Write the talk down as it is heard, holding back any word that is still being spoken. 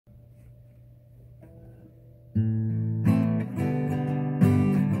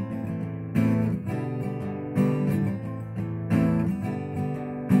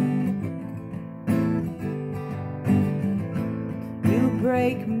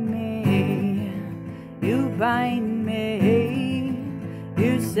break me, you bind me,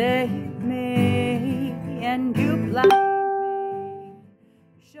 you save me, and you blind me.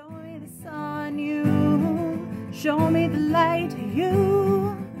 Show me the sun, you show me the light,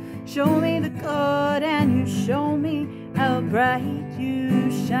 you show me the good, and you show me how bright you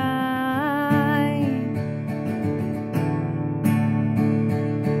shine.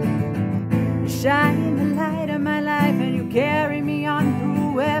 Shine the light of my life, and you carry me on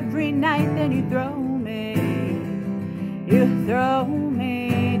through every night. Then you throw me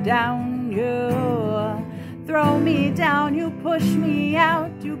down, you throw me down, you push me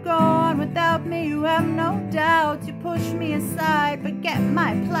out. You go on without me, you have no doubt. You push me aside, forget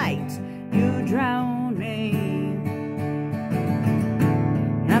my plight. You drown me,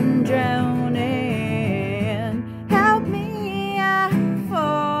 I'm drowning. Help me, I'm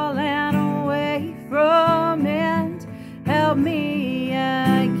falling away from it. Help me,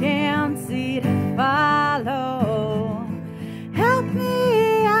 I can't see to follow. Help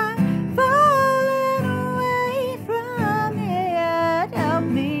me, I'm falling away from it. Help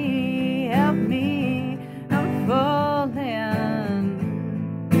me, I'm falling.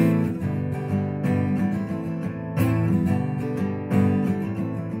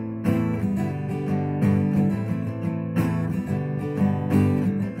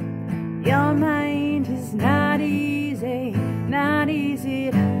 Your mind is not easy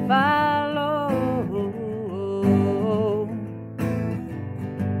to follow.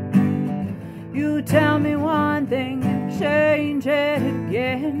 You tell me one thing and change it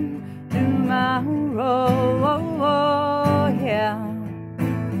again tomorrow, yeah.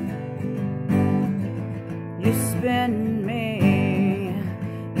 You spin me,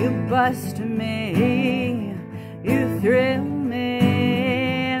 you bust me, you thrill me,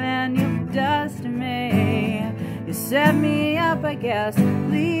 then you dust me. You set me up, I guess,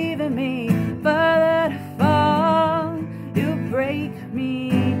 leaving me further to fall. You break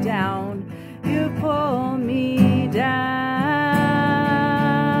me down, you pull me down.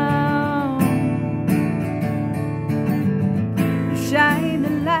 You shine the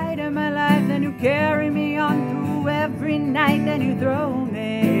light of my life, then you carry me on through every night. Then you throw me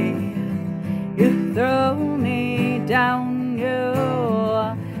down, you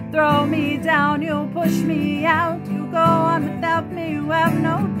throw me down, you push me out. You go on without me, you have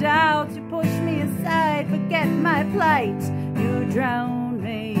no doubt. You push me aside, forget my plight. You drown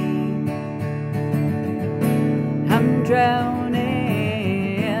me, I'm drowning.